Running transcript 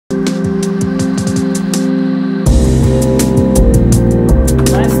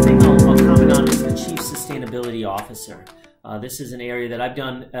This is an area that I've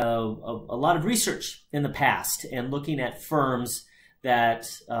done a lot of research in the past, and looking at firms that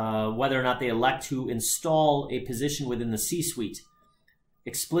whether or not they elect to install a position within the C-suite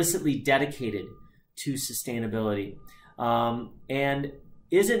explicitly dedicated to sustainability. And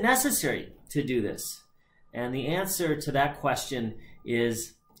is it necessary to do this? And the answer to that question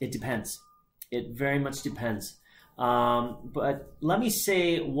is it depends. It very much depends. But let me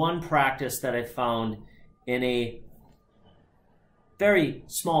say one practice that I found in a very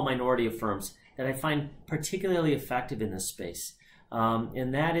small minority of firms that I find particularly effective in this space.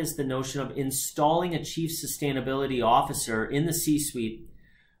 And that is the notion of installing a chief sustainability officer in the C-suite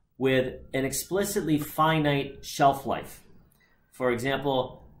with an explicitly finite shelf life. For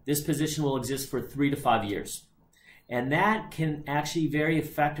example, this position will exist for 3 to 5 years. And that can actually very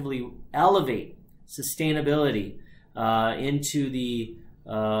effectively elevate sustainability into the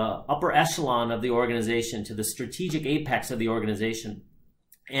upper echelon of the organization, to the strategic apex of the organization.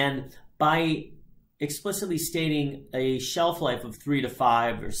 And by explicitly stating a shelf life of 3 to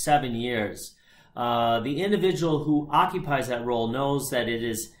 5 or 7 years, the individual who occupies that role knows that it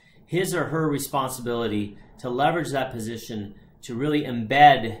is his or her responsibility to leverage that position to really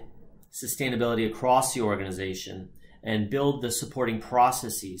embed sustainability across the organization and build the supporting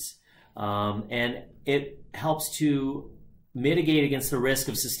processes. And it helps to mitigate against the risk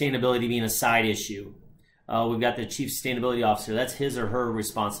of sustainability being a side issue. We've got the chief sustainability officer. That's his or her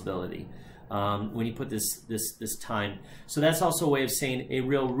responsibility when you put this time. So that's also a way of saying a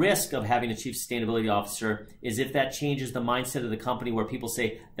real risk of having a chief sustainability officer is if that changes the mindset of the company, where people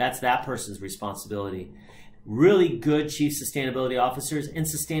say that's that person's responsibility. Really good chief sustainability officers and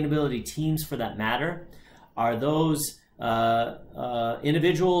sustainability teams, for that matter, are those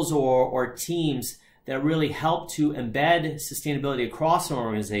individuals or teams that really help to embed sustainability across an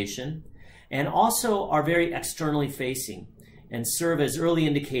organization, and also are very externally facing and serve as early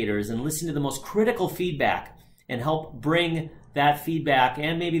indicators and listen to the most critical feedback and help bring that feedback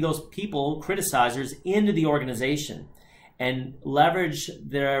and maybe those people, criticizers, into the organization and leverage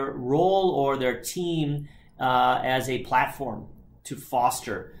their role or their team as a platform to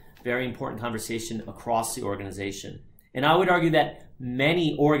foster very important conversation across the organization. And I would argue that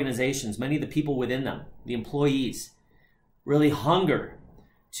many organizations, many of the people within them, the employees, really hunger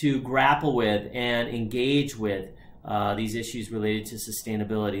to grapple with and engage with these issues related to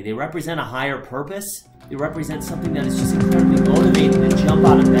sustainability. They represent a higher purpose. They represent something that is just incredibly motivating to jump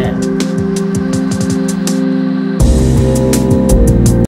out of bed.